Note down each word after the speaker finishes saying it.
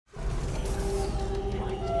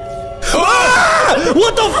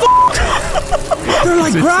What the fuck? They're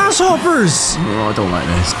like grasshoppers. Oh, I don't like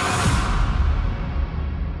this.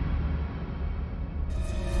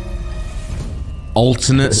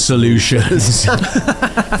 Alternate solutions.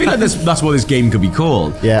 I feel like that's what this game could be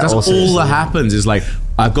called. Yeah, that's all that happens is like,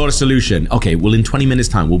 I've got a solution. Okay, well in 20 minutes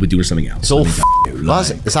time we'll be doing something else. It's all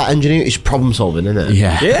it's that engineering, it's problem solving, isn't it?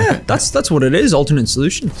 Yeah. Yeah, that's what it is. Alternate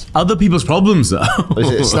solutions. Other people's problems though.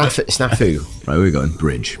 Is it snafu? Right, where are we going?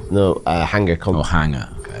 Bridge. No, hangar. Oh, hangar.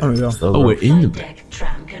 Okay. There we go. Oh, we're in the bridge.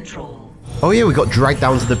 Oh yeah, we got dragged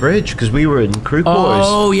down to the bridge because we were in crew quarters.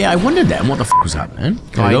 Oh yeah, I wondered then what the f was happening.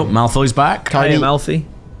 There we go. Malfoy's back. Tiny Malfoy.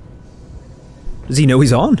 Does he know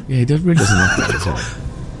he's on? Yeah, he really doesn't know that.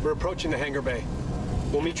 We're approaching the hangar bay.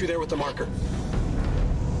 We'll meet you there with the marker.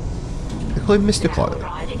 They call him Mr. Clark.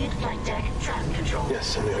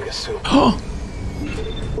 Yes, Amelia Sue.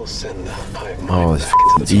 We'll send the hive Oh, mind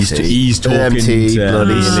this He's talking empty,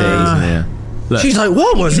 bloody yeah. She's like,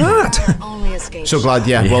 what was that? So glad,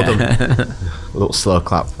 yeah, well done. A little slow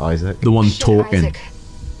clap, Isaac. The one talking. Isaac.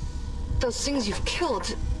 Those things you've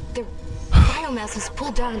killed, their biomass is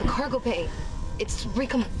pulled down in the cargo bay. It's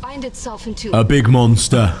recombined itself into A big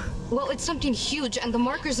monster. Well, it's something huge, and the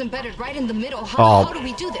marker's embedded right in the middle. How do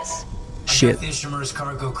we do this? Shit. The Ishimura's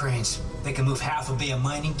cargo cranes. They can move half a bay of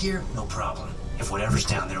mining gear, no problem. If whatever's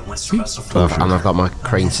down there wants to wrestle for And I've got my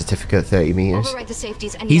crane certificate, 30 meters. Override the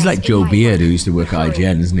safeties and He's yes, like it Joe might Beard, work. who used to work at Hurry.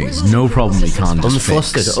 IGN, isn't he? We're It's losing no control problem he systems. can't just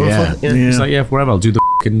Unflustered, fix. unflustered, yeah. It's like, yeah, whatever, I'll do the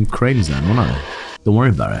fucking cranes then, won't I? Don't worry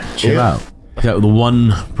about it. Chill Yeah. out. Yeah, the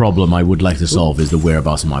one problem I would like to solve is the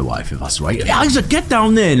whereabouts of my wife, if that's right. Isaac, get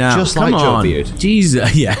down there now. Just Come like Joe on. Beard.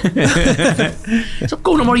 Jesus, yeah. Stop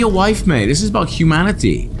going about your wife, mate. This is about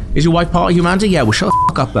humanity. Is your wife part of humanity? Yeah, well, shut the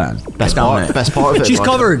fuck up, then. Best Get down part, there. best part of it. She's like-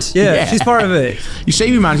 covered. Yeah, Yeah. she's part of it. You save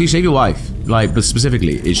humanity, you save your wife. Like, but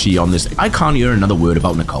specifically, is she on this? I can't hear another word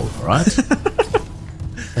about Nicole, all right?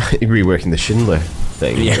 Reworking the Schindler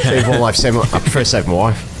thing. Yeah. Save one life, save one, I prefer save my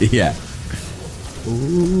wife. Yeah.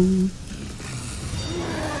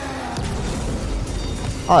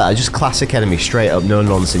 Oh, just classic enemy, straight up, no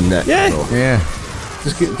nonsense net. Yeah. Yeah.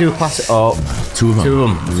 Just do a classic. Oh, Two of them. Two of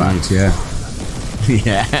them. In fact, yeah.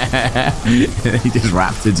 Yeah. He just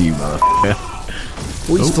rapped at you, motherfucker.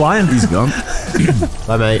 Oh, he's flying. He's gone.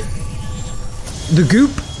 bye, mate. The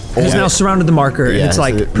goop has now surrounded the marker, and it's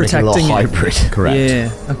like making a protecting little it. hybrid. Correct.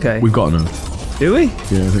 Yeah. Okay. We've got enough. Do we? Yeah, I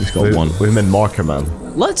think it's got one. We've been marker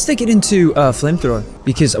man. Let's take it into flamethrower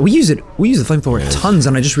because we use the flamethrower tons,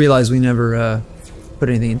 and I just realized we never put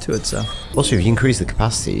anything into it. So Also, if you increase the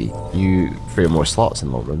capacity, you free up more slots in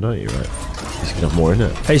the long run, don't you? Right? You can have more in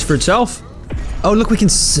it. pays for itself. Oh, look, we can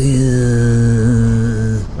see.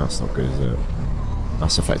 That's not good, is it?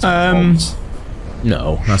 That's effective.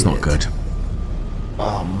 No, that's not good.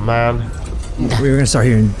 Oh man, We're gonna start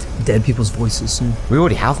hearing dead people's voices soon. we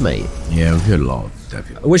already have, mate. Yeah, we've heard a lot of dead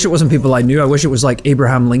people. I wish it wasn't people I knew. I wish it was like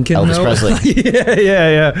Abraham Lincoln. Elvis No? Presley.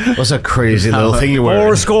 yeah. What's a crazy little thing you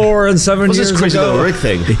were? 407 What's years this crazy ago. little rig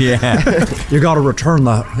thing? Yeah. You gotta return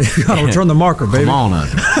the. You gotta return the marker, baby. Come on,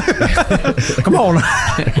 Isaac. Come on.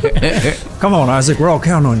 Come on, Isaac. We're all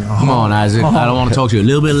counting on you. Come on, Isaac. I don't want to talk to you. A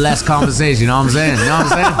little bit less conversation, you know what I'm saying? You know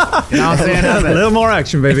what I'm saying? You know what I'm saying, A Isaac? little more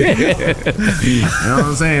action, baby. You know what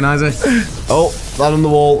I'm saying, Isaac? Oh, that on the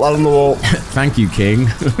wall, that on the wall. Thank you, King.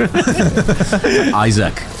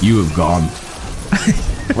 Isaac, you have gone.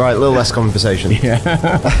 Right, a little less conversation. Yeah.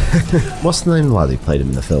 What's the name of the lad who played him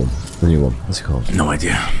in the film? The new one. What's it called? No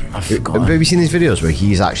idea. I've forgotten. Have you seen these videos where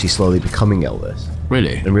he's actually slowly becoming Elvis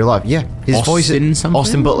Really? in real life? Yeah, his voice. something?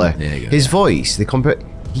 Austin Butler. There you go. His voice. They compare.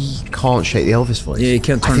 He can't shake the Elvis voice. Yeah, he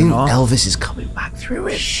can't turn I think it off. Elvis is coming back through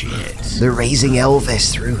him. Shit. They're raising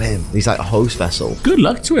Elvis through him. He's like a host vessel. Good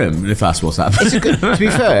luck to him if that's what's happening. It's a good. To be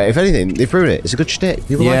fair, if anything, they've proven it. It's a good shtick.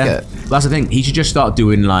 People like it. That's the thing. He should just start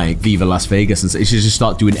doing like Viva Las Vegas, and he should just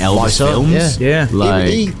start doing Elvis Lights Up, films. Yeah. Like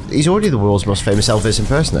He's already the world's most famous Elvis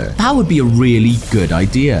impersonator. that would be a really good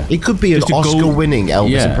idea. He could be an Just to go- Oscar-winning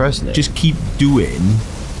Elvis impersonator. Just keep doing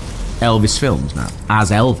Elvis films now as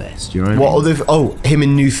Elvis. Do you know what I mean? What other? Oh, him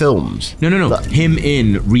in new films. No. Him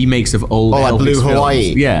in remakes of old Oh, like Elvis Blue films.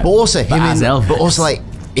 Hawaii. Yeah. But also him as in. Elvis. But also like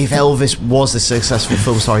if Elvis was the successful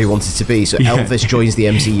film star he wanted to be, so Elvis joins the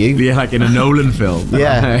MCU. Yeah, like in a Nolan film.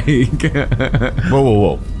 Yeah. Like-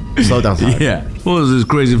 Whoa. Slow down. Time. yeah. What was this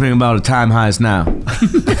crazy thing about a time heist now?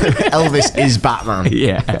 Elvis is Batman.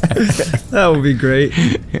 Yeah. That would be great.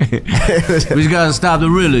 We just gotta stop the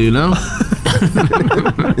riddle, you know?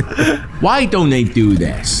 Why don't they do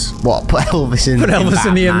this? What? Put Elvis in. Put Elvis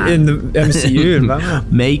in the MCU and Batman.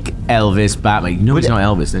 Make Elvis Batman. No, he's not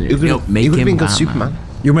Elvis. Then He would have been good Batman. Superman.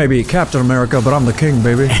 You may be Captain America, but I'm the king,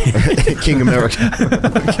 baby. King America.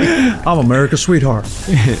 I'm America's sweetheart.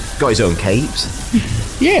 Got his own capes.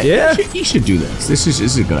 Yeah, Yeah. You should do this. This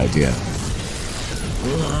is a good idea.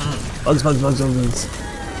 Bugs, bugs, bugs, bugs, bugs.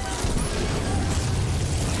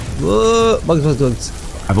 Whoa, bugs, bugs,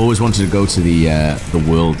 bugs. I've always wanted to go to the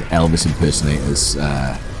World Elvis Impersonators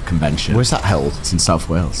convention. Where's that held? It's in South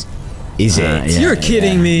Wales. Is it? Yeah, You're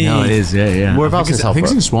kidding me. No, it is. Yeah. Whereabouts in South I think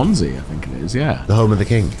it's in Wales? Swansea. I think it is. Yeah. The home of the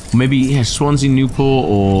king. Maybe Swansea, Newport,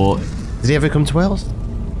 or Did he ever come to Wales?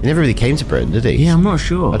 He never really came to Britain, did he? yeah, I'm not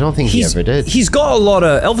sure. I don't think he ever did. He's got a lot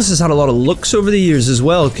of... Elvis has had a lot of looks over the years as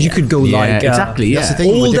well, because you could go like... exactly. Yeah. That's the thing.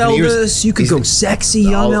 with Old different eras. Elvis, you could go sexy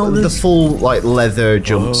young Elvis. The full like leather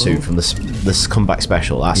jumpsuit from this comeback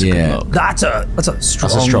special. That's a good Yeah. look. That's a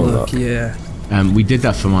strong look. Yeah. We did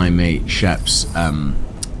that for my mate Shep's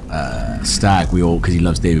stag. We all, because he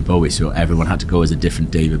loves David Bowie, so everyone had to go as a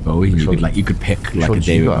different David Bowie, and you could pick like a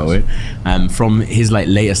David Bowie. From his like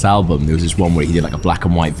latest album, there was this one where he did like a black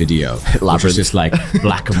and white video, which was just like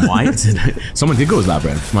black and white. Someone did go as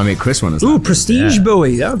Labyrinth. My mate Chris went as Labyrinth. Prestige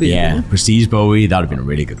Bowie. That would be Yeah, Prestige Bowie. That would have been a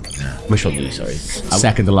really good one. Yeah. Which one? Sorry.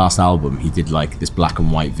 Second to last album, he did like this black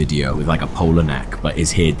and white video with like a polar neck, but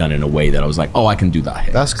his hair done in a way that I was like, oh, I can do that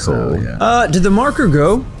here. That's cool. So, yeah. Did the marker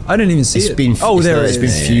go? I didn't even see It's it. been there it's it been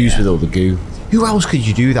is. fused with all the goo. Who else could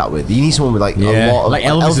you do that with? You need someone with like a lot of like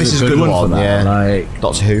Elvis is a good one for that. Yeah. Like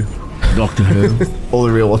Doctor Who. Doctor Who. All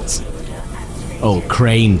the real ones. Oh,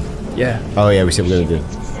 Crane. Yeah. Oh yeah, we said we're gonna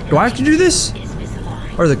do. Do I have to do this?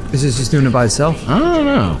 Or is this just doing it by itself? I don't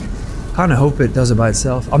know. Kind of hope it does it by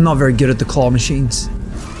itself. I'm not very good at the claw machines.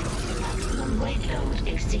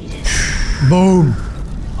 Boom.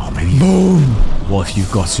 Oh, maybe. Boom. What if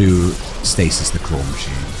you've got to stasis the claw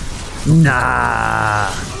machine? Nah.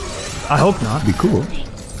 I hope not. Be cool.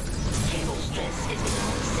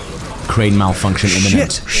 Crane malfunction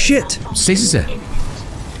imminent. Shit. Stasis it.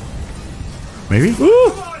 Maybe?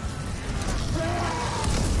 Woo.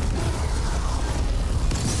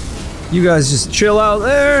 You guys just chill out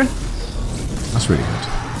there. That's really good.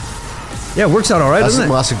 Yeah, it works out alright, doesn't it?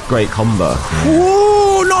 Well, that's a great combo.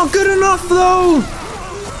 Whoa, not good enough though.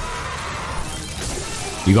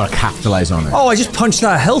 You gotta capitalize on it. Oh, I just punched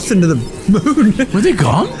that health into the moon. Were they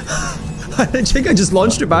gone? I think I just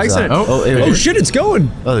launched it by What's that? accident. Oh, here it Oh is. shit, it's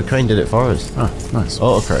going. Oh, the crane did it for us. Oh, nice.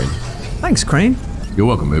 Auto crane. Thanks, Crane. You're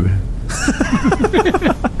welcome, baby.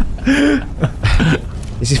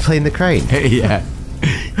 Is he playing the crane? Yeah.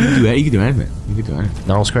 You can do anything. You can do anything.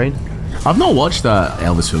 Niles crane? I've not watched that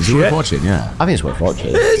Elvis film. You want to watch it? Yeah. I think it's worth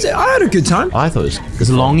watching. I had a good time. I thought it was It's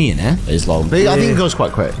a long in, eh? It's long, but I think it goes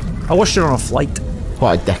quite quick. I watched it on a flight.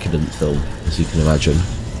 Quite a decadent film, as you can imagine.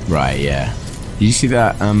 Right, yeah. Did you see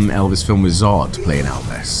that Elvis film with Zod playing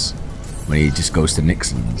Elvis? When he just goes to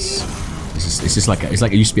Nixon's. It's just like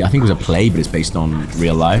it used to be. I think it was a play, but it's based on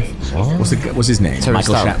real life. What's his name? Terry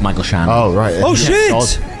Stamp. Michael Shannon. Oh, right. Oh,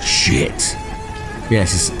 shit! Shit.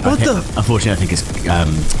 Yes. What the? Unfortunately, I think it's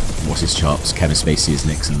what's his chops? Kevin Spacey is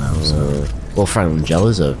Nixon now. So. Well, Frank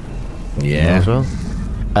Langella's a Yeah. as well.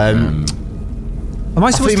 Am I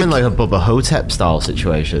I thought supposed you to? meant like a Bubba Hotep style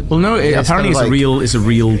situation. Well, no. Yeah, Apparently, kind of it's a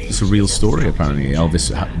real story. Apparently,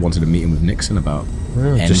 Elvis wanted a meeting with Nixon about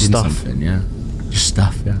ending just stuff. something. Yeah. Just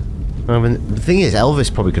stuff. Yeah. I mean, the thing is,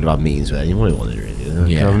 Elvis probably could have had meetings with anyone he wanted, really. Could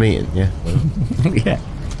Yeah. have a meeting, yeah. Yeah.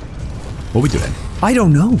 What are we doing? I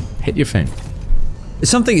don't know. Hit your thing. It's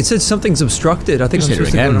something. It said something's obstructed. I think Just I'm hit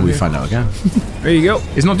it supposed to go again. down We here. find out again. There you go.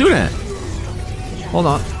 It's not doing it. Hold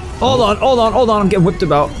on. Hold on. I'm getting whipped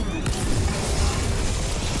about.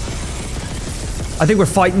 I think we're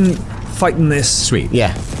fighting this. Sweet.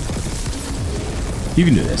 Yeah, You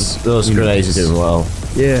can do this. those You can do grenades are this. doing well.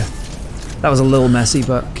 Yeah. That was a little messy,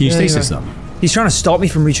 but Can you yeah, stasis yeah. them? He's trying to stop me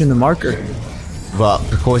from reaching the marker. But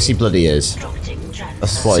of course he bloody is.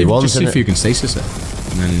 That's what he wants, Just see isn't if it? you can stasis it.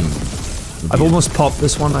 And then I've almost popped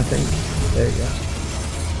this one, I think. There you go.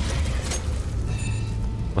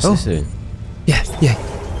 What's this doing? Yeah.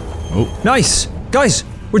 Oh. Nice. Guys,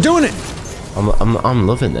 we're doing it. I'm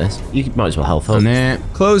loving this. You might as well health up. And then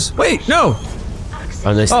Close. Wait, no.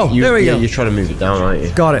 And this, Oh, there we go. You're trying to move it down, aren't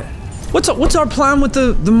you? Got it. What's our plan with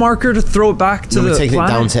the marker to throw it back to No, the we're taking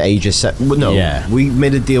planet? it down to Aegis VII. Well, no, Yeah. we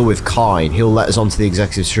made a deal with Klein. He'll let us onto the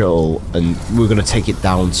executive shuttle, and we're going to take it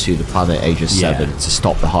down to the planet Aegis Yeah. 7 to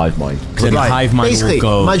stop the hive mind. Then the hive mind Basically, will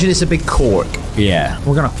go. imagine it's a big cork, Yeah.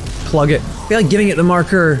 We're gonna plug it. I feel like giving it the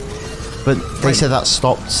marker. but they said that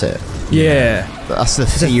stops it. Yeah. That's the a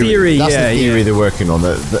theory. theory, That's yeah, the theory yeah. they're working on.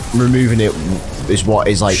 That removing it is what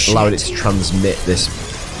is like allowing it to transmit this.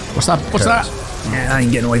 What's that? What's that? Yeah, I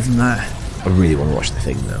ain't getting away from that. I really want to watch the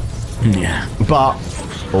thing now. Yeah. But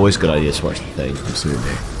Always a good idea to watch the thing.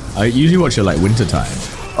 Absolutely. I usually watch it like winter time.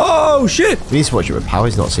 Oh shit! We need to watch it with Power.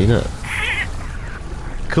 He's not seen it.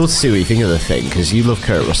 Cool to see what you think of the thing, because you love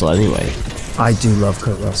Kurt Russell anyway. I do love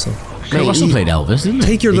Kurt Russell. Kurt Russell played Elvis, didn't he?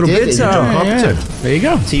 Take your little bits out. Yeah. There you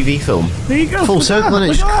go. TV film. There you go. Full circle, and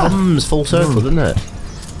it just comes full circle, doesn't it?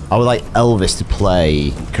 I would like Elvis to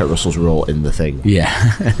play Kurt Russell's role in the thing. Yeah.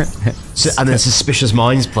 And then Suspicious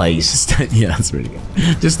Minds plays. Yeah, that's really good.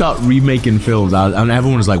 Just start remaking films, and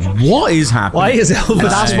everyone was like, "What is happening?" Why is Elvis? But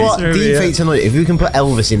that's what defeats annoying. If we can put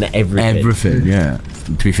Elvis in everything. Everything, yeah.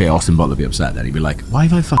 To be fair, Austin Butler would be upset then. He'd be like, "Why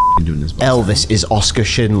have I fucking doing this?" Elvis is Oscar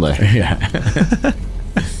Schindler. Yeah.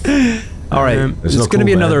 All right, there's no going to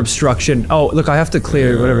be cool another man. obstruction. Oh, look, I have to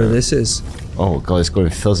clear whatever this is. Oh god, it's going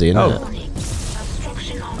fuzzy, isn't it?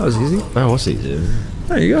 That was easy. Oh, what's he doing?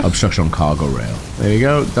 There you go. Obstruction on cargo rail. There you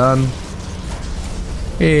go. Done.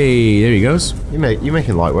 Hey, there he goes. You're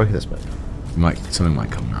making light work of this, mate. Something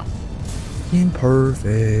might come now.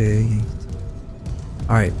 Imperfect.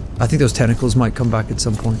 All right, I think those tentacles might come back at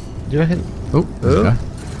some point. Do you reckon? Oh, there's a guy.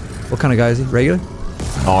 What kind of guy is he? Regular?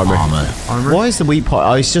 Armor. Armor? Why is the weak part?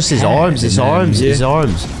 Oh, it's just his arms. His arms. Yeah. His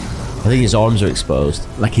arms. I think his arms are exposed.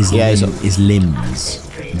 Like his limbs.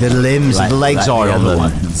 The limbs, the legs are on them.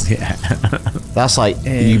 Ones. Yeah. That's like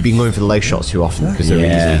you've been going for the leg shots too often because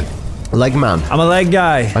they're easy. Leg man. I'm a leg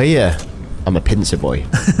guy. Oh yeah. I'm a pincer boy.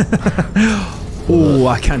 Oh,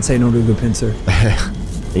 I can't say no to a good pincer.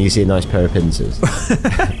 And you see a nice pair of pincers.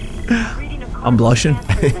 I'm blushing.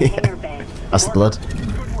 That's the blood.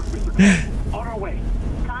 On our way.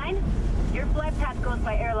 Fine. Your flight path goes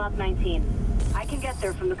by airlock 19. I can get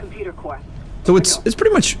there from the computer core. So it's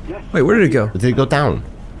pretty much. Wait, where did it go? Did it go down?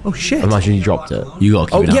 Oh shit! Imagine you dropped it. You gotta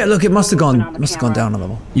keep Oh an eye. yeah, look, it must have gone down a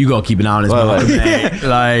level. You gotta keep an eye on his mouth, mate.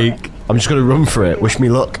 Like, I'm just gonna run for it. Wish me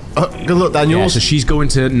luck. Good luck, Daniel. yeah, so she's going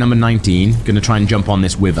to number 19, gonna try and jump on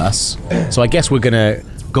this with us. So I guess we're gonna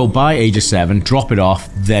go by Aegis VII, drop it off,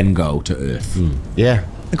 then go to Earth. Yeah.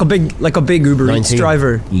 Like a big Uber Eats 19.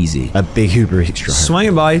 driver. Easy. A big Uber Eats driver.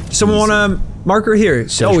 Swinging by. Someone want a marker here?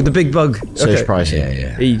 Oh, the big bug. Search Okay. pricing.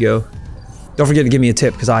 Yeah. There you go. Don't forget to give me a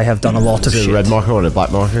tip because I have done a lot of Is it shit. a red marker or a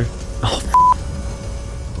black marker?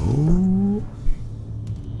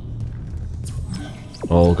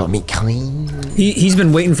 Oh, got me clean. He's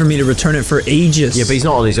been waiting for me to return it for ages. Yeah, but he's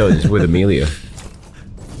not on his own. He's with Amelia.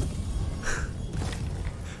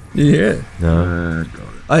 Yeah. No.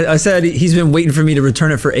 I said he's been waiting for me to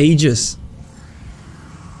return it for ages.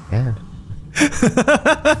 Yeah.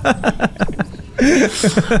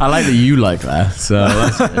 I like that you like that. So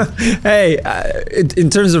that's good. Hey, in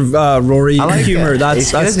terms of Rory like humor, it. that's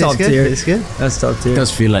It's good, top it's good, tier. it's good. That's top It tier.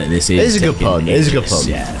 does feel like this is. It is a good taking pun. It is a good ages. pun.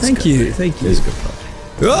 Yeah. it's Thank good. you, thank you. It is a good pun.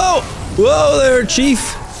 Whoa there, Chief.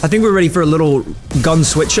 I think we're ready for a little gun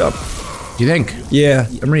switch up. Do you think? Yeah,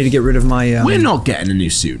 I'm ready to get rid of my. We're not getting a new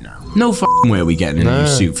suit now. No fucking way are we getting a new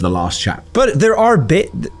suit for the last chapter. But there are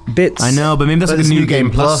bits. I know, but maybe that's But like a it's new New game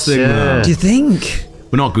Game plus Plus, thing. yeah. though. Do you think?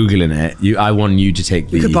 We're not googling it. I want you to take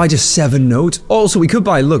the. We could buy just 7 nodes. Also, we could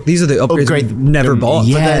buy. Look, these are the upgrades we've never bought.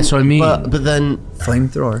 Yeah, But then, that's what I mean. But then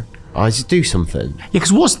Flamethrower. I just do something. Yeah,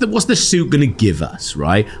 because what's the suit gonna give us,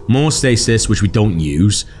 right? More stasis, which we don't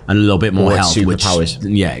use, and a little bit more Or health. superpowers.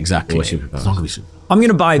 Which, yeah, exactly. Or superpowers. It's not gonna be super. I'm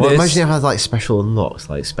gonna buy Well, this. imagine it had like special unlocks,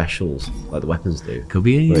 like specials, like the weapons do. Could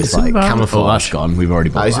be. Where it's like superpower. camouflage. Oh, that's gone. We've already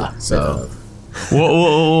bought That is that. it. So,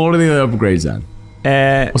 what are the other upgrades then?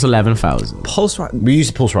 What's 11,000? Pulse rifle. We use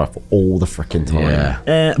the pulse rifle all the freaking time.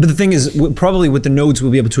 Yeah. But the thing is, probably with the nodes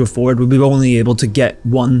we'll be able to afford, we'll be only able to get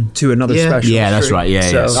one to another Yeah. special. Yeah, that's right. Yeah,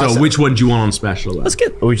 yeah. So- So, which one do you want on special? Then? Let's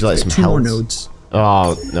get Or would you like some 2 more health? nodes.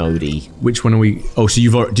 Oh, nodey. Which one are we? Oh, so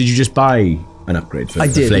did you just buy an upgrade for I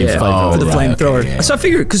the did, flame yeah, thrower? for the Oh, right, flamethrower. okay, yeah. So I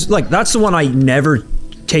figured, because like that's the one I never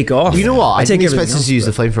take off. You know what? I take didn't expect everything us to use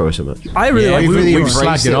the flamethrower so much. I really Yeah, like we've the really we've flamethrower.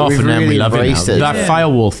 embraced slagged it it. off We've and then we really love it now. embraced it. That Yeah.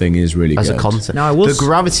 firewall thing is really As good. a concept. Now, I will the s-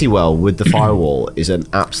 gravity well with the firewall is an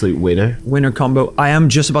absolute winner. winner combo. I am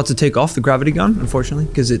just about to take off the gravity gun, unfortunately,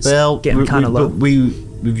 because it's Well, getting kind of low. but we've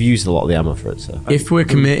used a lot of the ammo for it, so. If we're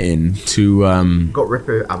committing to Got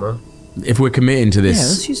Ripper ammo. if we're committing to Yeah, this,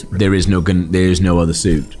 let's use it. there is no other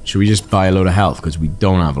suit. Should we just buy a load of health because we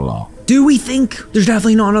don't have a lot? Do we think there's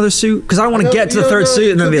definitely not another suit? Because I want to get to the third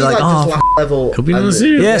suit and then be like, oh, level. Could be another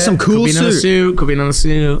suit. yeah, some cool Could be another suit. suit. Could be another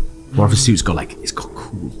suit. What if a suit's got it's got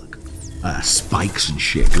cool spikes and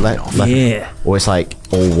shit coming off? Yeah. Or it's like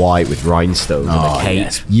all white with rhinestones and a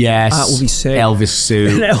cape. Yes. That would be sick. Elvis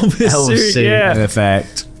suit. An Elvis suit, yeah.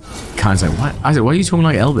 Perfect. Khan's like, what? I said, why are you talking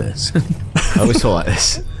like Elvis? I always thought like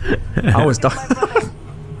this. I was done.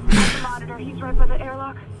 Monitor, he's right by the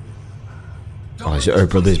airlock. Oh, is it her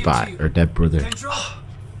brother's back? Her dead brother.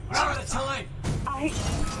 We're out of time. I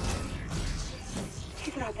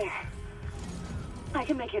I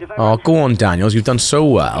can make it if I Oh, run. go on, Daniels. You've done so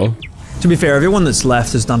well. To be fair, everyone that's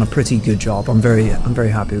left has done a pretty good job. I'm very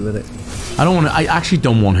happy with it. I don't want to. I actually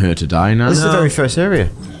don't want her to die now. This is the very first area.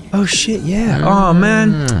 Oh shit, yeah. Oh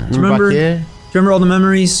man. Do you remember? Back here? Do you remember all the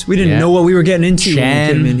memories? We didn't Yeah. know what we were getting into when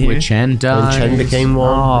we came in here. Where Chen died. When Chen became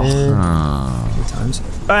one. Oh. Yeah. Good times.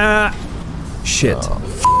 Shit. It's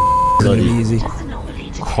gonna be easy.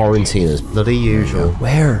 Quarantine is bloody usual.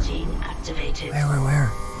 Where? Where?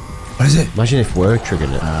 What is it? Imagine if we're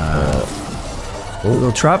triggering it. A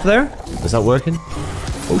little trap there? Is that working?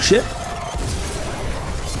 Oh shit.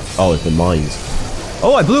 Oh, it's the mines.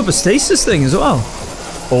 Oh, I blew up a stasis thing as well.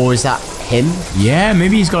 Or is that him? Yeah,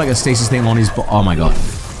 maybe he's got like a stasis thing on his. Oh my god.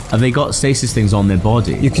 Have they got stasis things on their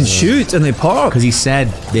body? You can shoot and they pop. Because he said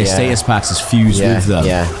their status packs is fused with them.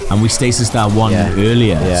 Yeah. And we stasis that one Yeah.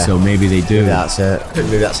 earlier, Yeah. so maybe they do. Maybe that's it.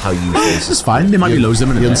 Maybe that's how you stasis. It's fine. There might be loads of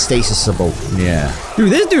them in You're it. unstasisable. Yeah.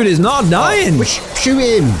 Dude, this dude is not dying. Shoot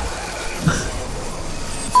him!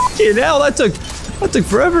 Fucking hell, that took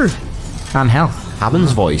forever. And health.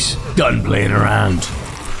 Hammond's voice. Done playing around.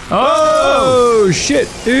 Oh shit,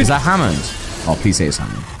 dude. Is that Hammond? Oh, please say it's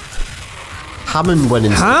Hammond. Hammond went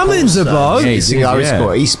in. Hammond's a bug. Yeah,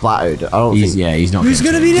 Yeah, he's splattered. I don't think. He's not. Who's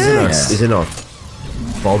gonna be next? He's in our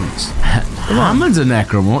bombs. Hammond's a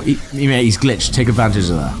necromorph. He's glitched. Take advantage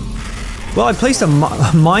of that. Well, I placed a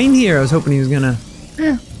mine here. I was hoping he was gonna.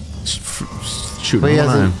 Shoot But he him.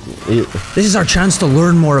 hasn't. This is our chance to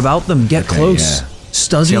learn more about them. Get close. yeah.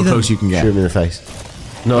 Study See how them. close you can get. Shoot him in the face.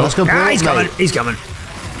 No, let's go. He's coming. He's coming.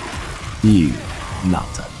 You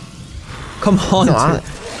nutter. Come on. dude.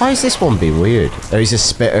 Why is this one being weird? Oh, he's a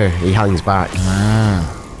spitter. He hangs back.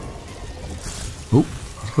 Oh,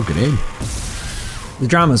 look at him. The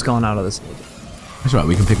drama's gone out of this. That's right.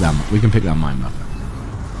 We can pick that. We can pick that mine up.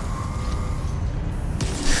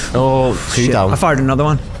 Oh, two Shit, down. I fired another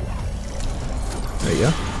one. There you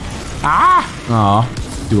go. Oh,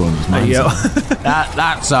 do one of those There mines. you go.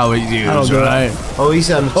 That's how it That'll is, do it. right? Oh, he's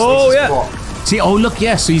Oh, yeah. spot. See, oh look,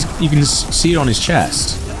 yes. So you can see it on his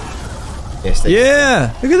chest. Yes,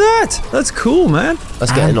 Yeah, look at that. That's cool, man.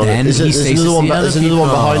 Let's get in on then it. There's he another one. stasis the There's other another one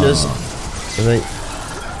people. behind us. I think.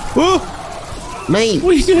 Whoa, Mate,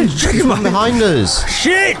 what are you doing? Checking my behind us.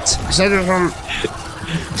 shit. Just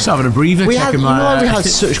having a breather. We had, checking you my. know how we had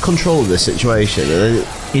such control of this situation, and then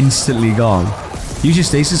instantly gone. Use your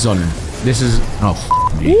stasis on him. This is. Oh,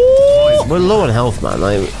 me. we're low on health, man.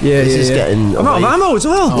 Like, Yeah, this is getting. I'm out of away- ammo as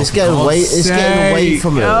well. It's getting away. It's getting away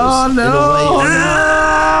from us. Oh In a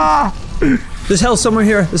way. no! There's hell somewhere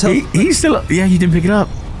here. There's hell. He's still. Yeah, you didn't pick it up.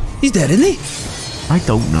 He's dead, isn't he? I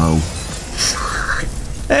don't know.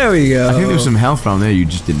 There we go. I think there was some health down there you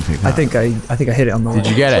just didn't pick up. I think I hit it on the wall. Did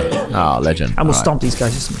you get it? Oh, legend. I'm gonna Alright. stomp these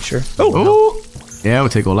guys just to make sure. Oh, Oh! Yeah, we'll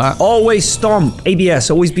take all that. always stomp. ABS,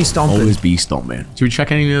 always be stomping. Always be stomping. Should we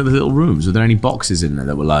check any of the little rooms? Were there any boxes in there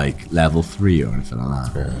that were like level 3 or anything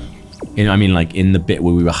like that? I mean, like in the bit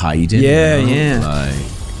where we were hiding. Yeah, you know? yeah. Like,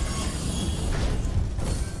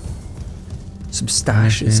 Some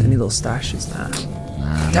stashes. Any little stashes?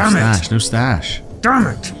 Nah. Damn no it. stash, no stash. Damn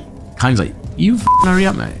it. Kind's like, you hurry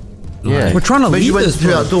up, mate. Yeah, We're trying to But leave you went this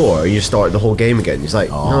through place. that door and you started the whole game again. He's like,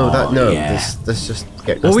 no. yeah. Let's just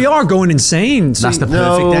get. Well, we are going insane. So That's the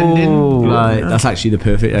No. perfect ending. Like, that's actually the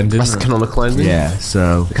perfect ending. That's the canonical ending. Yeah,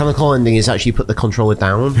 so. The canonical ending is actually put the controller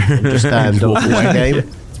down and just don't finish the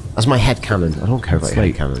game. That's my head canon. I don't care about your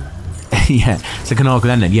head canon. Yeah, it's a canonical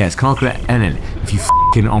ending. Yeah, it's canonical ending. If you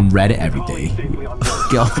f***ing on Reddit every day,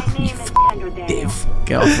 get off, you f***ing div.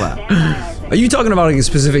 Get off that. Are you talking about like a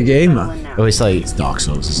specific game? Oh, it's like It's Dark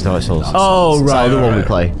Souls. It's Dark Souls. Oh, It's right. the other one we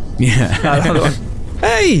play. Yeah.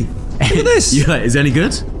 Hey, look at this. You're like, is it any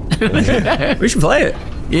good? We should play it.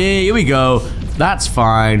 Yeah, here we go. That's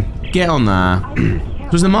fine. Get on there.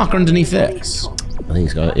 Was the marker underneath this? I think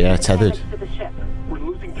he's got it. Yeah, tethered. To the ship. We're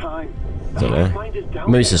losing time. I don't know.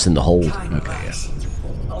 Maybe it's just in the hold. Okay, yeah.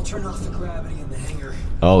 I'll turn off the gravity in the hangar.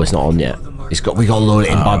 Oh, it's not on yet. We got to load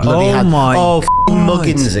it in by bloody Oh hand. my Oh, f***ing God.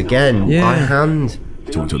 muggins again. Yeah. By hand.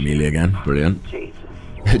 Talk to Amelia again. Brilliant.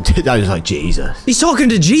 That was like Jesus. He's talking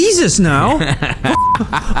to Jesus now.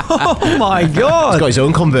 Oh my He's God. got his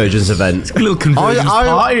own convergence event. A little convergence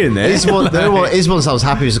party in there. His one sounds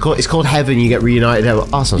happy. It's called Heaven. You get reunited.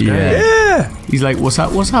 Oh, sounds great. Yeah. Yeah. He's like, what's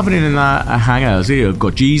happening in that hangout? See, I've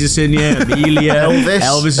got Jesus in here, Amelia,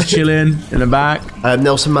 Elvis. is chilling in the back.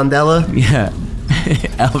 Nelson Mandela. Yeah.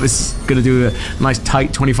 Elvis is gonna do a nice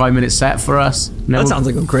tight 25-minute set for us. That sounds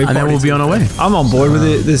like a great And then party we'll be on our way. I'm on board with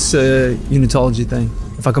it, this unitology thing.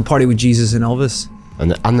 If I could party with Jesus and Elvis. And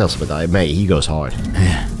Nelson Mandela, mate, he goes hard.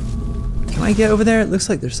 Can I get over there? It looks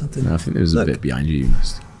like there's something. I think there's a Look. bit behind you. You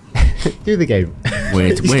must. Do the game.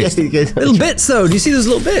 Wait. Little bits though. Do you see those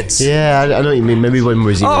little bits? Yeah, I know what you mean. Maybe when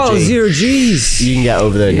we're 0 Oh, G. 0 G's. You can get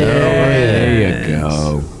over there now. There you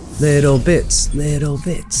go. Little bits. Little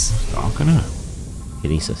bits. Oh, gonna.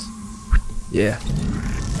 Kinesis. Yeah.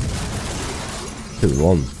 2 in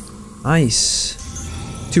 1. Nice.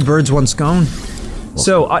 2 birds, 1 scone.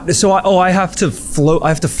 I have to float. I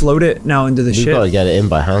have to float it now into the We've ship. got to get it in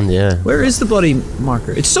by hand, yeah. Where is the bloody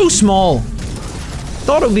marker? It's so small.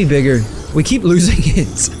 Thought it would be bigger. We keep losing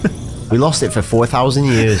it. We lost it for 4,000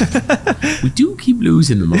 years. We do keep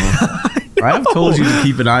losing them all. I've told you to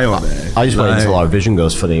keep an eye on it. I just wait until our vision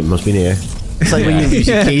goes funny. It must be near. It's like when you use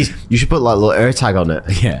your keys, you should put like a little air tag on it.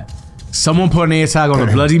 Yeah. Someone put an air tag on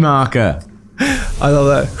a bloody marker. I love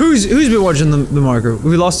that. Who's been watching the marker?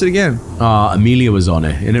 We lost it again. Amelia was on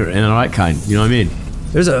it in the right kind. You know what I mean?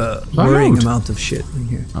 There's a worrying amount of shit in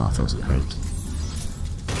here. Oh, I thought it was a node.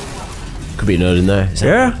 Could be a node in there.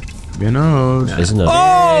 Yeah. Be a node. There's a node.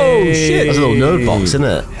 Oh shit! There's a little node box, isn't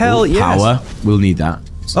it? Hell yes. Power. We'll need that.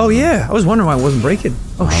 Oh yeah. I was wondering why it wasn't breaking.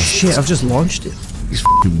 Oh shit! I've just launched it. He's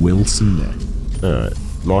f***ing Wilson there. Alright.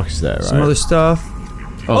 Marcus there, right? Some other stuff.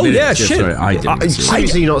 Oh yeah, shit. Sorry, I didn't see it.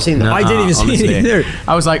 Seriously, you not seen that? I didn't even see it either.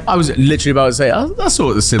 I was literally about to say, oh, that's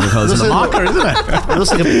sort of the similar colours of the marker, isn't it? It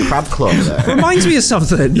looks like a big crab claw there. Reminds me of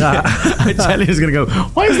something. I tell you, it's going to go,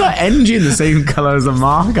 why is that engine the same colour as the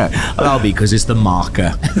marker? Oh, that'll be because it's the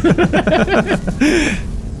marker.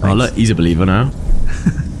 Oh, look, he's a believer now.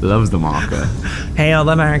 Loves the marker. Hail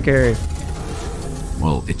the marker.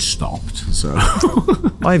 Well, it stopped, so...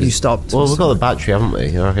 Why have you stopped? Well, we've got the battery, haven't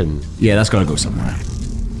we? I reckon. Yeah, that's got to go somewhere.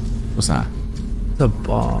 What's that? The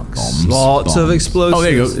box. Bombs. Lots of explosives. Oh,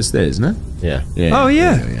 there you go. It's there, isn't it? Yeah. Oh,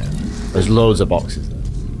 yeah. There you go, yeah. There's loads of boxes there.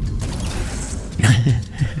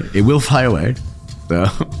 It will fly away. So.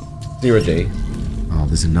 0 G. Oh,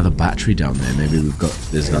 there's another battery down there. Maybe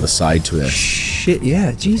there's another side to it. Shit,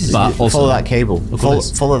 yeah, Jesus. But also, Follow that cable.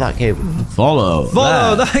 Follow that cable. Follow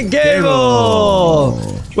that cable.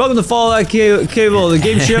 Welcome to Follow That Cable, the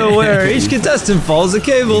game show where each contestant follows the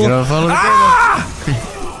cable. You gotta follow the cable.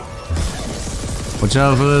 Watch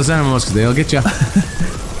out for those animals, because they'll get you.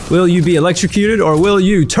 Will you be electrocuted or will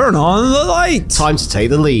you turn on the light? Time to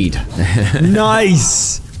take the lead.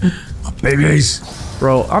 Nice. Babies.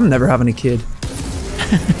 Bro, I'm never having a kid.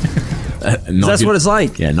 That's what it's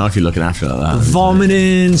like. Yeah, not if you're looking after it like that.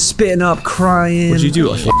 Vomiting, spitting up, crying. What'd you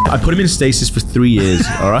do? I put him in stasis for 3 years,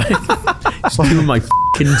 alright? Just doing my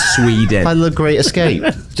f***ing Sweden. Had a great escape.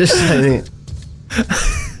 Just saying it.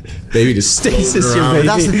 Baby just stasis your baby.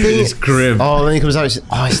 That's the thing. It's grim. Oh, then he comes out and says,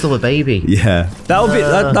 oh, he's still a baby. Yeah. That'll be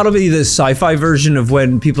the sci-fi version of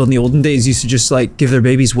when people in the olden days used to just like give their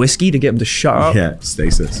babies whiskey to get them to shut up. Yeah,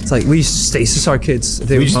 stasis. It's like we used to stasis our kids if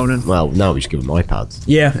they were moaning. Well, now we just give them iPads.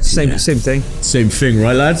 Yeah, same thing. Same thing,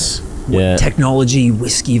 right, lads? Yeah. Technology,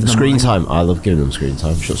 whiskey of the Screen mind. time. I love giving them screen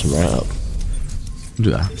time. Shuts them right up. We'll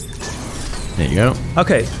do that. There you go.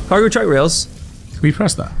 Okay, cargo track rails. Can we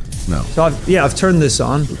press that? No. So I've turned this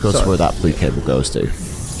on. That's where that blue cable goes to.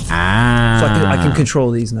 Ah. So I can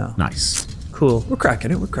control these now. Nice. Cool. We're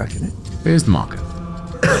cracking it. We're cracking it. Here's the marker.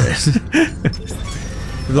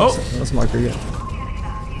 Oh, that's marker. Yeah.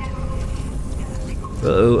 Uh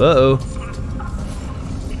oh.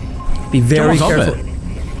 Be very careful.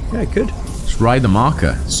 Yeah, it could. Just ride the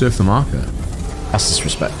marker. Surf the marker. That's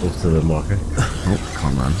disrespectful to the marker. Oh,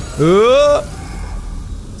 come on.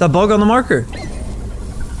 That bug on the marker.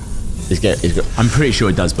 He's got. I'm pretty sure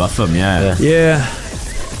it does buff them, yeah. Yeah.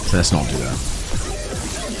 So let's not do that.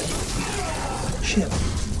 Shit.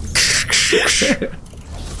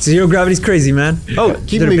 Zero gravity's crazy, man. Oh, Keep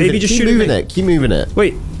did a moving baby it. just Keep shoot moving me? it. Keep moving it.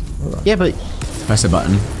 Wait. Yeah, but Press the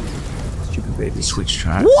button. Stupid baby. Switch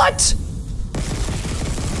track. What?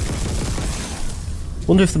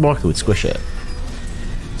 wonder if the marker would squish it.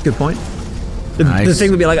 Good point. The Nice. thing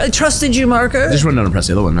would be like, I trusted you, marker. Just run down and press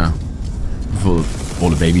the other one now. Before all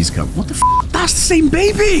the babies come. What the f? That's the same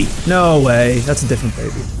baby! No way. That's a different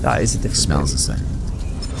baby. That is a different Smells baby. the same.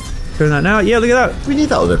 Turn that now. Yeah, look at that. Do we need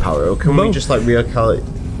that other power, or can we Boom. just like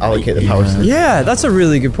allocate the power to the Yeah, that's a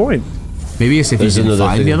really good point. Maybe it's if There's you didn't another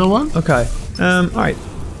find thing. the other one. Okay. Alright.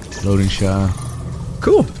 Loading shot.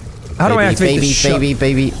 Cool. How do I activate baby, this shot?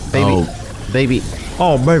 baby. Oh. Baby.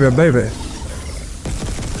 Oh, baby.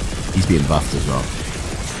 He's being buffed as well.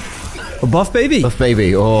 A buff baby? Buff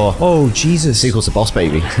baby. Oh. Oh, Jesus. Sequel to Boss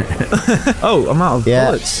Baby. Oh, I'm out of Yeah.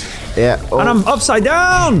 bullets. Yeah. Oh. And I'm upside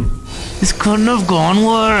down! This couldn't have gone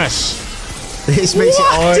worse. This makes it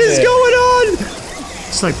What harder. is going on?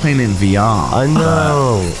 it's like playing in VR. I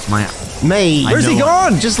know. Mate, Where's he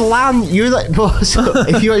gone? Just land. You're like,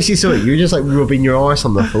 if you actually saw it, you're just like rubbing your arse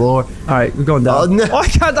on the floor. Alright, we're going down. Oh, no. Why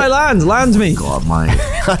can't I land? Land me. God, my.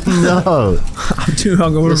 No. I'm too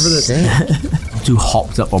hungover for this. I'm too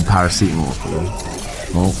hopped up on paracetamol.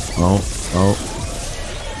 Oh.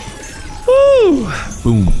 Woo!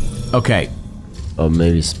 Boom. Okay. Or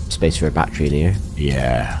maybe space for a battery in here.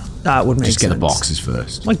 Yeah. That would make Just get sense. the boxes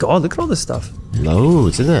first. Oh my god, look at all this stuff.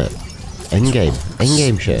 Loads, isn't it?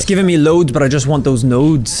 Endgame shit. It's giving me loads, but I just want those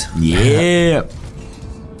nodes. Yeah.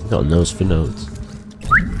 Got a nose for nodes.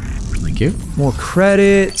 Thank you. More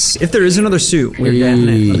credits. If there is another suit, we're getting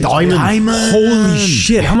it. Diamond. Holy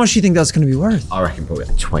shit, how much do you think that's going to be worth? I reckon probably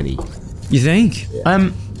like 20. You think?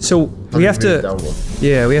 So we have to...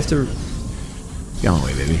 Yeah, we have to... Get on the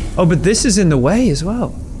way, baby. Oh, but this is in the way as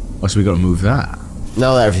well. Oh, so we got to move that.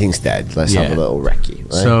 Now that everything's dead, let's have a little recce.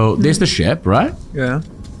 Right? So there's the ship, right? Yeah.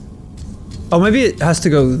 Oh, maybe it has to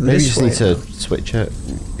go this maybe you just way. need to switch it.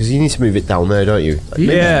 Because you need to move it down there, don't you? Like,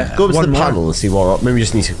 Yeah. Go up to one the more. panel and see what... Maybe you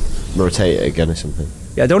just need to rotate it again or something.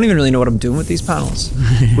 Yeah, I don't even really know what I'm doing with these panels.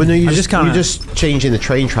 Well, no, I'm just kinda- you're just changing the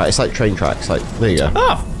train track. It's like train tracks. Like, there you go.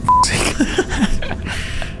 Oh,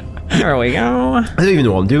 there we go. I don't even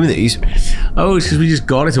know what I'm doing with these. Oh, it's because we just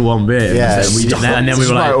got it to one bit. Yeah, and then we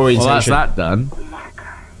were like, well, that's orientation. that done.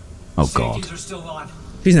 Oh, God. Stages are still on.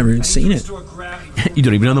 He's never even seen it. Restore gravity. You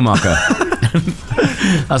don't even know the marker.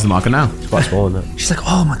 That's the marker now. It's quite small, isn't it? She's like,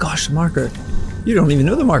 oh my gosh, the marker. You don't even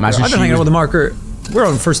know the marker. Imagine I've been she hanging out was- with the marker. We're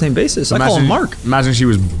on first name basis. I call him Mark. Imagine she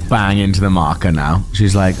was banging into the marker now.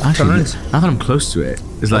 She's like, actually, Turns. now that I'm close to it,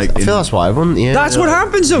 it's like... I feel that's why everyone... Yeah, That's what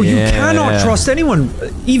happens though. You Yeah. cannot trust anyone.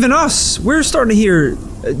 Even us. We're starting to hear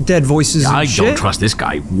dead voices and I shit. don't trust this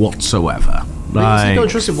guy whatsoever. But you Like, don't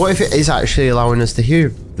trust it. What if it is actually allowing us to hear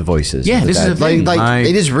the voices? Yeah, of the this is dead? the thing, Like,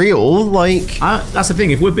 it is real. Like... that's the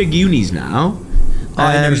thing. If we're big unis now...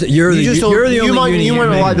 You're the, you're the only you might uni-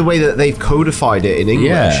 not like the way that they've codified it in English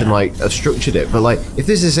Yeah. and like have structured it, but like if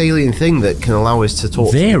there's this alien thing that can allow us to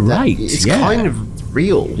talk, They're to the dead, right, It's yeah. kind of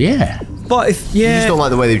real. Yeah. But if You yeah, just don't like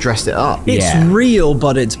the way they've dressed it up. it's Yeah. real,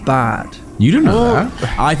 but it's bad. You don't know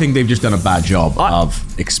that. I think they've just done a bad job of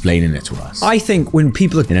explaining it to us. I think when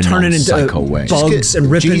people are In a turning into non-psycho way. bugs and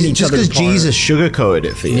ripping each just other because apart. Jesus sugarcoated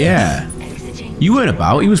it for you. Yeah. You weren't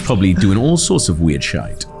about. He was probably doing all sorts of weird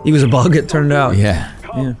shite. He was a bug. It turned out. Yeah.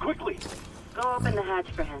 Yeah. Quickly. Go open the hatch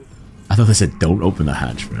for him. I thought they said don't open the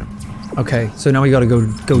hatch for him. Okay, so now we gotta go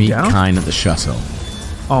Meet down. Kine at the shuttle.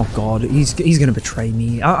 Oh god, he's gonna betray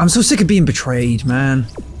me. I'm so sick of being betrayed, man.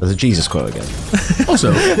 There's a Jesus quote again.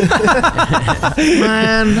 Also,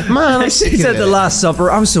 man, Man, He said the Last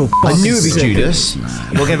Supper. I'm so. I knew it'd be sick. Judas.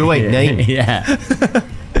 We'll give away name. yeah.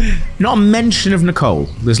 Not a mention of Nicole.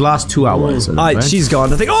 This last 2 hours. Alright, she's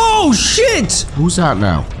gone. I think. Oh shit, Who's that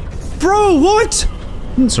now? bro, what?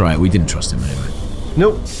 It's alright. We didn't trust him anyway.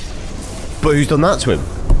 Nope. But who's done that to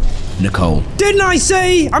him? Nicole. Didn't I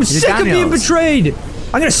say? I'm sick of being Daniels. betrayed.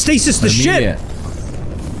 I'm gonna stasis the ship.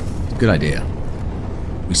 Amelia. Good idea.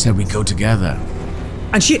 We said we'd go together.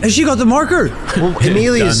 And she got the marker. Well,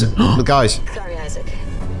 Amelia's. The guys. Sorry, Isaac.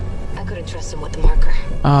 I couldn't trust him with the marker.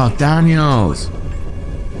 Oh, Daniels.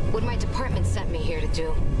 What my department sent me here to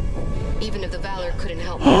do. Even if the Valor couldn't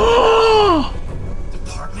help me.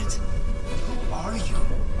 Department? Who are you?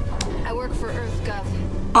 I work for EarthGov.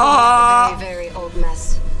 Ah. A very, very old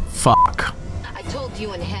mess. Fuck. I told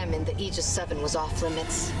you and Hammond that Aegis VII was off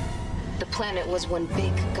limits. The planet was one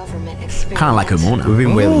big government experiment. Kind of like Omona. We've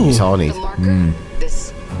been wailing Oh. Tawny. The marker,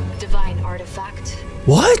 this divine artifact,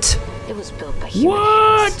 What? it was built by human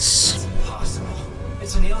hands. What? Impossible.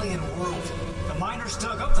 It's an alien world. The miners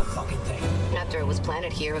dug up the fucking thing. After it was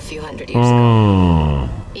planted here a few hundred years Oh. ago.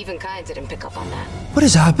 Even Kine didn't pick up on that. What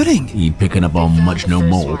is happening? You picking up on Found much the no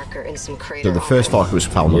first more. marker in some crater So the on first Earth. marker was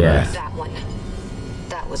found on Yeah. Earth. That one.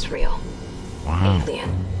 That was real. Wow.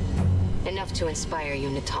 Alien. Enough to inspire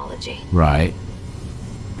unitology. Right.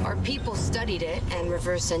 Our people studied it and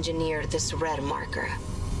reverse engineered this red marker.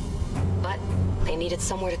 But they needed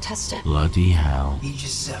somewhere to test it. Bloody hell.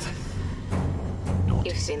 Aegis VII.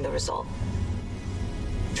 You've seen the result.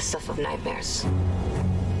 The stuff of nightmares.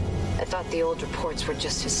 I thought the old reports were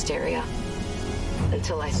just hysteria.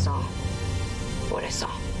 Until I saw what I saw.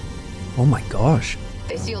 Oh my gosh.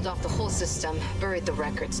 They sealed off the whole system, buried the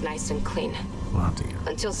records nice and clean. Bloody hell.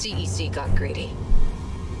 Until CEC got greedy.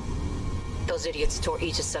 Those idiots tore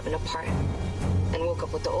Aegis VII apart. And woke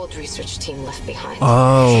up with the old research team left behind.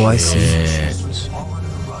 Oh, I see. This was all under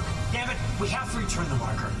the rug. Damn it, we have to return the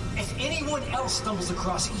marker. If anyone else stumbles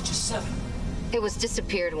across Aegis VII, It was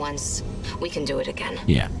disappeared once. We can do it again.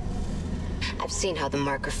 Yeah. I've seen how the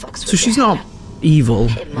marker fucks with So she's your not head. evil.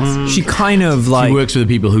 She kind of like... She works with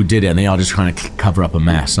the people who did it, and they are just trying to cover up a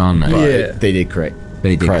mess, aren't they? Yeah. They did create.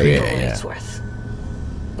 They did create For what it, it's yeah. worth.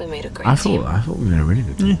 We made a great I team. thought we made a really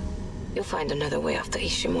good team. You'll find another way off the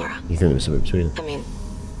Ishimura. You think there was something between them? I mean,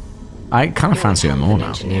 I kind of fancy her more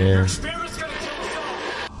now. Yeah. Spirit's gonna kill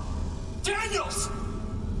us all. Daniels!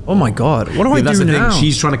 Oh my god, what do I That's do the now? thing.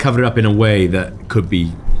 She's trying to cover it up in a way that could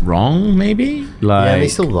be wrong, maybe? Like, Yeah, and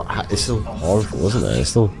it's still horrible, isn't it? It's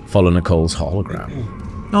still... follow Nicole's hologram.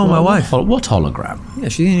 Oh, my wife. What hologram? Yeah,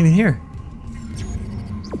 she didn't even hear.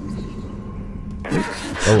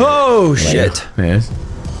 Oh, shit. Yes.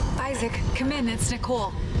 Isaac, come in. It's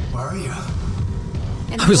Nicole. Where are you?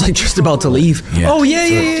 I was like just about to leave. Yeah. Oh, yeah,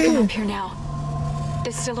 yeah, yeah. Come up here now.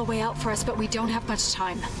 There's still a way out for us, but we don't have much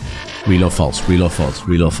time. Real or false? Real or false?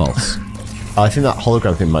 Real or false? I think that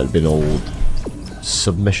hologram thing might have been old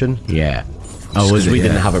submission. Yeah. Because we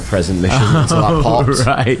didn't have a present mission until that popped.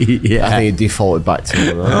 Right, yeah. I think it defaulted back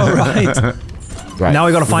to... Oh, right. Right. Now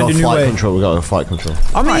we gotta find a new way. Control. We got flight control.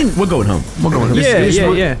 I mean, We're going home. We're going home.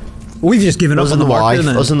 yeah. We've just given up Us on and the the marker, wife.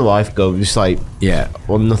 then. Us and the wife go just like... Yeah.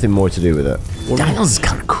 Well, nothing more to do with it. Daniels is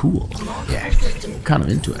kind of cool. Yeah. Kind of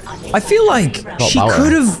into it. I feel like she about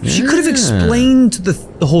could her. have explained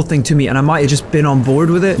the whole thing to me, and I might have just been on board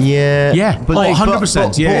with it. Yeah. Yeah. But Oh, like,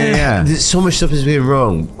 100%. Yeah. There's so much stuff is being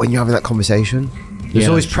wrong when you're having that conversation. There's Yeah,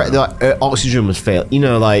 always that's true. like, oxygen was failed. You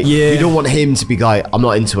know, like Yeah. you don't want him to be like, I'm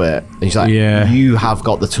not into it. And he's like, Yeah. you have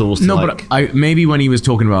got the tools to No, like... but maybe when he was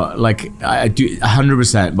talking about, like, I do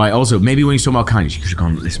 100%, but also maybe when he's talking about kindness, you could have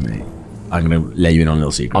gone, listen, mate, I'm going to let you in on a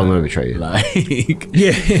little secret. I'm going to betray you. Like,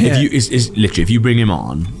 Yeah. if you, it's literally, if you bring him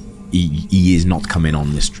on, he is not coming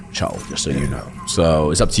on this show, just so you know.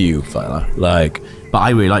 So it's up to you, fella. Like, but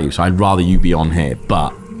I really like you, so I'd rather you be on here,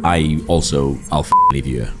 but I'll leave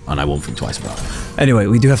you here, and I won't think twice about it. Anyway,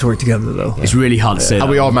 we do have to work together, though. It's really hard to say. Are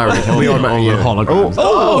we all married? Are we all married? Yeah. Holograms.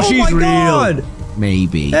 Oh, she's my real. God.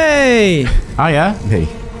 Maybe. Hey! Oh, yeah? Hey. You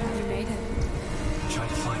made it. Tried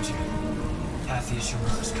to find you. Half the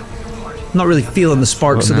Ishimura is coming apart. Not really feeling the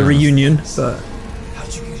sparks of the reunion, but...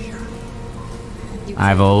 How'd you get here?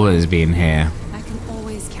 I've always been here. I can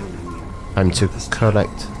always count on you. Time to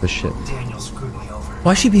collect the ship. Daniel screwed me over.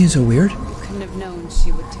 Why is she being so weird? You couldn't have known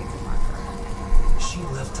she would take the marker. She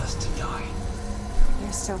left us to die.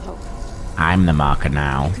 There's still hope. I'm the marker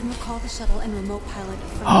now. You can recall the shuttle and remote pilot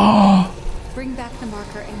from bring back the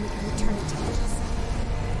marker and we can return it to Aegis.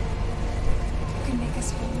 You can make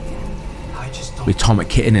us whole again. I just don't... With Tom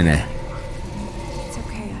Kitten in it. It's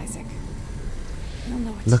okay, Isaac. You'll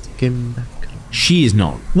know what to do. Looking back. She is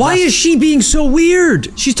not. Why is she being so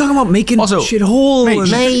weird? She's talking about making shit whole. Mate, and-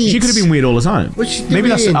 she could have been weird all the time. What's she Maybe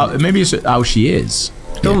that's doing? maybe it's how she is.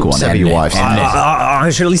 Don't go on, sever end your it, wife's end it. I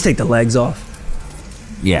should at least take the legs off.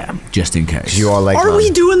 Yeah, just in case. You are like... Are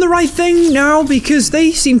we doing the right thing now? Because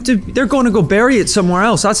they're going to go bury it somewhere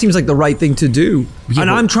else. That seems like the right thing to do. Yeah, and but-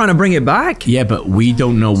 I'm trying to bring it back. Yeah, but we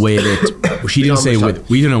don't know where they. She didn't say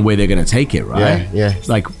we don't know where they're going to take it, right? Yeah.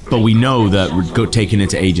 Like, but we know that we're taking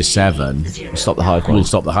it to Aegis 7. Stop the hive mind. We'll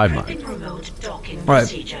stop the hive mind. Right.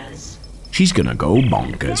 She's gonna go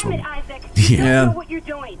bonkers. Damn it, Isaac. Yeah. You know what you're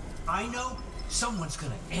doing. I know someone's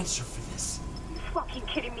gonna answer for this. You fucking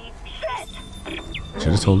kidding me? Shit!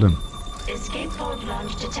 Should have told him. Escape pod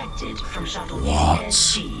launch detected from shuttle What?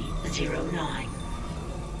 ESG-09.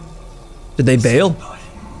 Did they bail? But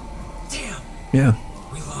damn, Yeah.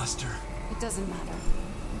 we lost her. It doesn't matter.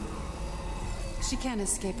 She can't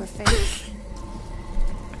escape her fate.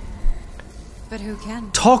 But who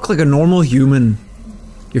can? Talk like a normal human.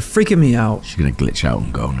 You're freaking me out. She's gonna glitch out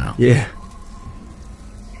and go now. Yeah.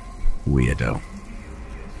 Weirdo.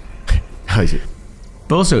 Isaac.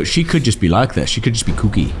 But also, she could just be like this. She could just be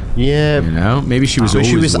kooky. Yeah. You know? Maybe she was But always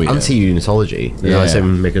she was weird. anti-unitology. Yeah. Yeah.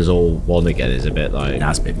 Saying make us all one again is a bit like...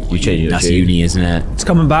 That's a bit You change your That's tune. uni, isn't it? It's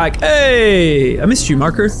coming back. Hey! I missed you,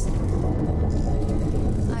 Marker. Isaac?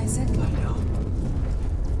 I know.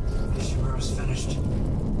 Ishimura's finished. If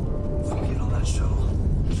we get on that shuttle,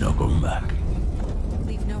 No going back.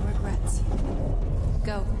 Leave no regrets.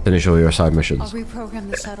 Go. Finish all your side I'll missions.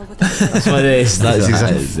 reprogram the shuttle with the That's what it is. That's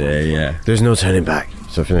exactly... Yeah. There's no turning back.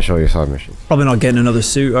 So finish all your side missions. Probably not getting another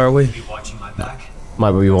suit, are we? you watching my back?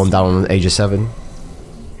 Might be one down on Aegis 7.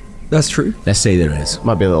 That's true. Let's say there is.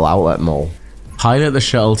 Might be a little outlet mall. Pilot the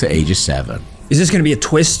shuttle to Aegis 7. Is this going to be a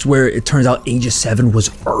twist where it turns out Aegis 7 was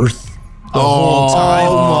Earth the whole time?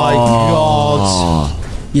 Oh my god.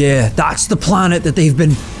 Yeah, that's the planet that they've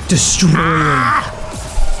been destroying.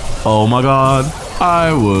 Oh my god.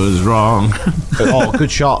 I was wrong. Oh,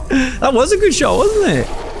 good shot. That was a good shot, wasn't it?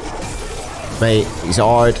 Mate, he's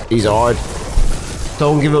hard. He's hard.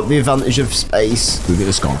 Don't give up the advantage of space. Look at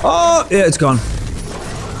this gone. Oh, yeah, it's gone.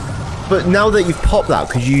 But now that you've popped that,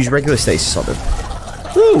 could you use regular stasis on him?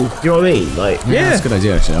 Ooh, do you know what I mean? Like, Yeah, that's a good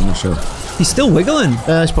idea, actually. I'm not sure. He's still wiggling.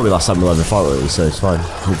 It's probably last time we'll ever fight with him, so it's fine.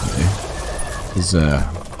 Hopefully. He's,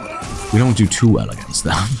 we don't do too well against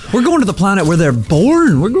them. We're going to the planet where they're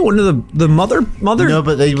born. We're going to the mother No,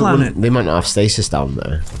 but they planet. they might not have stasis down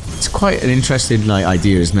there. It's quite an interesting like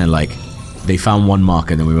idea, isn't it? Like, they found one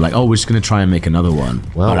marker, and then we were like, oh, we're just going to try and make another one.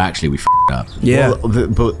 Well, but actually, we f***ed up. Yeah. Well,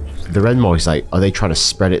 but the Renmore is like, are they trying to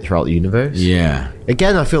spread it throughout the universe? Yeah.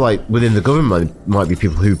 Again, I feel like within the government might be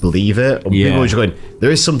people who believe it, or people who are just going, there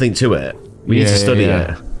is something to it. We need to study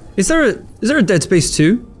it. Is there a Dead Space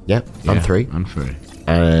 2? Yep, I'm 3. I'm 3.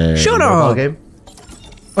 Shut up! Game?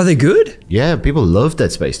 Are they good? Yeah, people love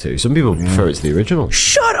Dead Space 2. Some people prefer it to the original.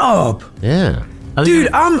 Shut up! Yeah. Dude,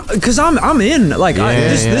 I'm in. Like,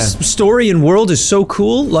 this story and world is so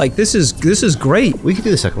cool. Like, this is great. We could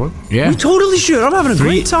do the second one. Yeah. We totally should. I'm having a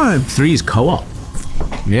great time. 3 is co-op.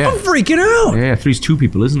 Yeah. I'm freaking out. Yeah, 3's 2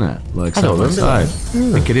 people, isn't it? Like, I don't remember that. I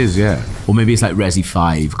think it is, yeah. Or maybe it's like Resi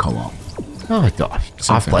 5 co-op. Oh,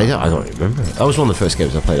 I've played it. I don't remember. That was one of the first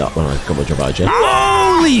games I played up when I got my job out of jail.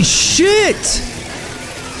 Holy shit!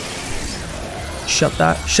 Shut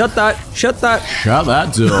that. Shut that. Shut that. Shut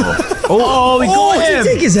that door. Oh, we got him.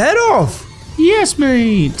 Take his head off. Yes,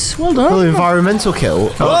 mate. Well done. Well, environmental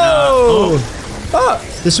kill. Oh.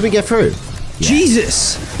 This will we get through? Yeah.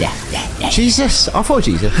 Jesus. Yeah. Jesus. I thought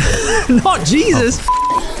Jesus. Not Jesus.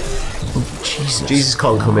 Oh, Jesus. Jesus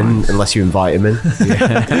can't come in unless you invite him in.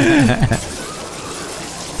 Yeah.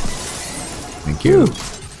 Thank you.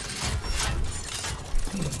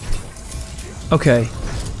 Okay.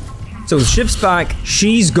 So the ship's back.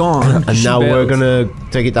 She's gone. And now we're gonna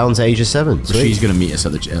take it down to Aegis 7. So she's gonna meet us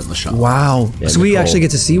at the shop. Wow. Yeah, so we Nicole. actually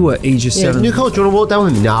get to see what Aegis 7. Nicole, do you want to walk down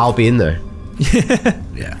with me? No, I'll be in there.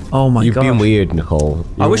 Yeah. Oh my god. You're being weird, Nicole.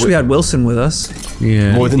 I wish we had Wilson with us.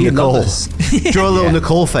 Yeah. More than He'd love Nicole. this. Draw a little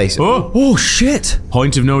Nicole face. Oh shit.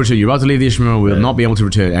 Point of no return. You're about to leave the Ishmael. We will not be able to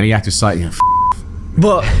return any active sight.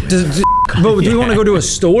 But do we want to go to a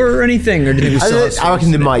store or anything, or do we still? I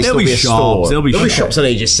reckon there might still be a store. There'll be shops on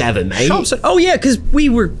Aegis 7, mate. Shops? Oh yeah, because we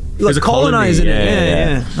were like a colony, colonizing it.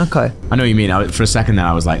 yeah. Yeah. Okay. I know what you mean. For a second there,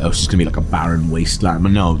 I was like, oh, it's just gonna be like a barren wasteland.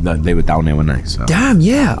 But no, they were down there, weren't they? So. Damn.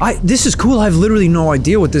 Yeah. This is cool. I have literally no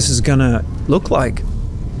idea what this is gonna look like.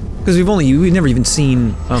 Because we've never even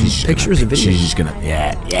seen pictures of videos. She's just gonna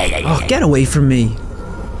Oh, get away from me.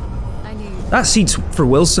 That seat's for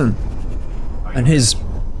Wilson and his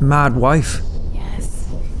mad wife. Yes.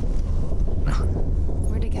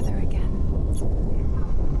 We're together again.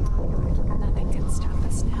 Nothing can stop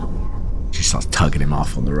us now. She starts tugging him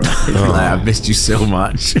off on the road. He's like, I've missed you so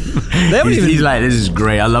much. He's like, this is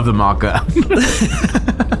great. I love the marker.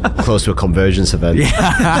 Close to a convergence event.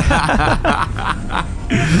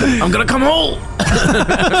 I'm gonna come home.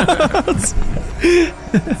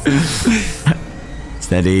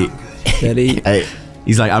 Steady. Hey.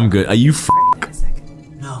 He's like, I'm good. Are you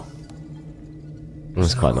No.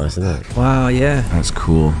 That's quite nice, isn't it? Wow. Yeah. That's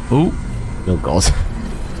cool. Oh. Oh, God.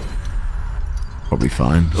 Probably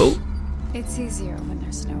fine. Oh. It's easier when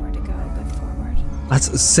there's nowhere to go but forward.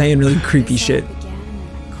 That's saying really creepy This all shit. began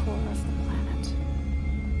in the core of the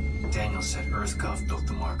planet. Daniel said EarthGov built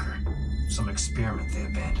the marker. Some experiment they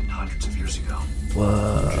abandoned hundreds of years ago.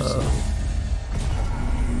 Whoa.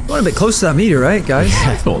 Going a bit close to that meter, right, guys?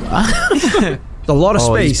 I thought that. It's a lot of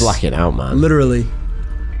Oh, space. he's blacking out, man. Literally.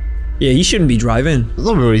 Yeah, he shouldn't be driving. They're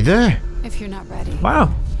already there. If you're not ready, Wow. a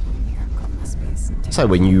miracle must be something. It's like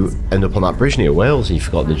when you end up on that bridge near Wales and you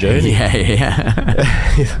forgot the journey. Yeah.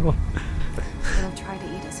 It'll try to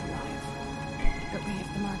eat us alive. But we have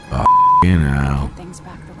the marker. You know. Get things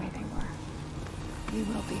back the way they were. We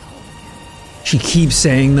will be whole again. She keeps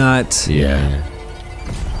saying that. Yeah.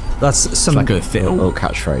 That's some. Like a thing. Oh,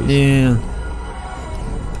 catchphrase. Yeah.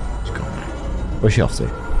 Where's she off to?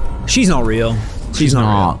 She's not real. She's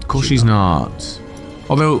not. real. Of course she's not.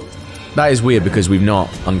 Although, that is weird because we've not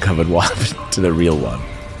uncovered what happened to the real one.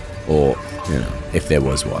 Or, you know, if there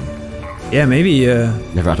was one. Yeah, maybe.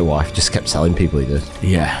 Never had a wife, just kept telling people he did.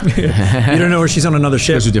 Yeah. You don't know where she's on another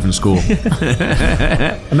ship. Goes to a different school.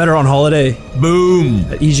 I met her on holiday Boom.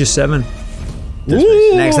 at Aegis 7.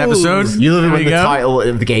 Ooh. Next episode. You love it Here when we the go. title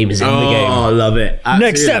of the game is in the game. Oh, I love it.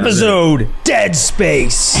 Next Absolutely love it. episode, Dead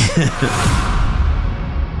Space.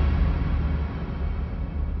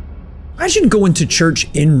 Imagine going to church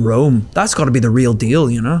in Rome. That's got to be the real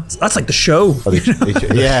deal, you know? That's like the show.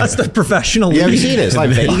 Yeah. That's the professional. Yeah, have you seen it? It's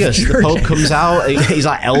like Vegas. The Pope comes out. He's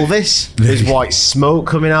like Elvis. There's white smoke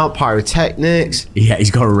coming out, pyrotechnics. Yeah,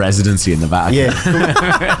 he's got a residency in the Vatican. Yeah.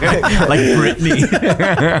 Like Britney.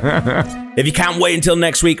 If you can't wait until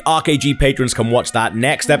next week, RKG patrons can watch that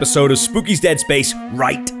next episode of Spooky's Dead Space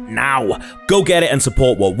right now. Go get it and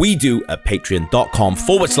support what we do at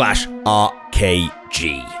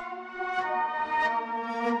patreon.com/RKG.